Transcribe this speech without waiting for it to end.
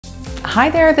Hi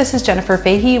there, this is Jennifer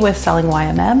Fahey with Selling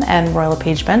YMM and Royal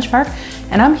LePage Benchmark,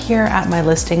 and I'm here at my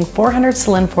listing 400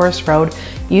 Silin Forest Road,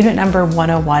 unit number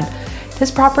 101. This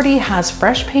property has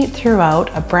fresh paint throughout,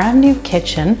 a brand new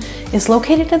kitchen, is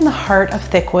located in the heart of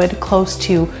Thickwood, close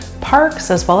to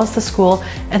parks as well as the school,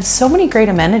 and so many great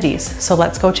amenities. So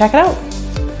let's go check it out.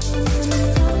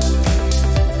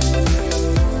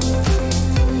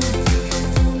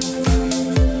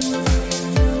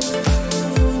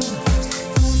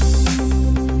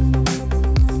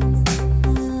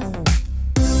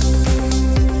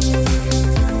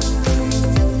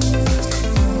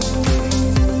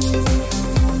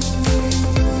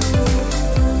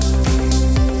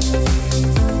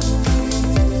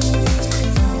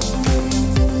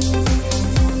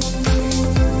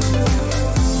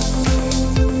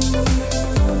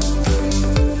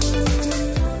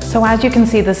 So as you can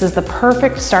see, this is the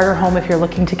perfect starter home if you're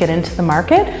looking to get into the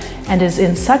market, and is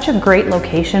in such a great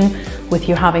location with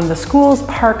you having the schools,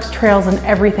 parks, trails, and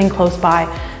everything close by.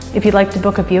 If you'd like to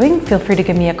book a viewing, feel free to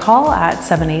give me a call at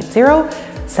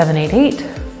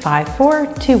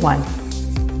 780-788-5421.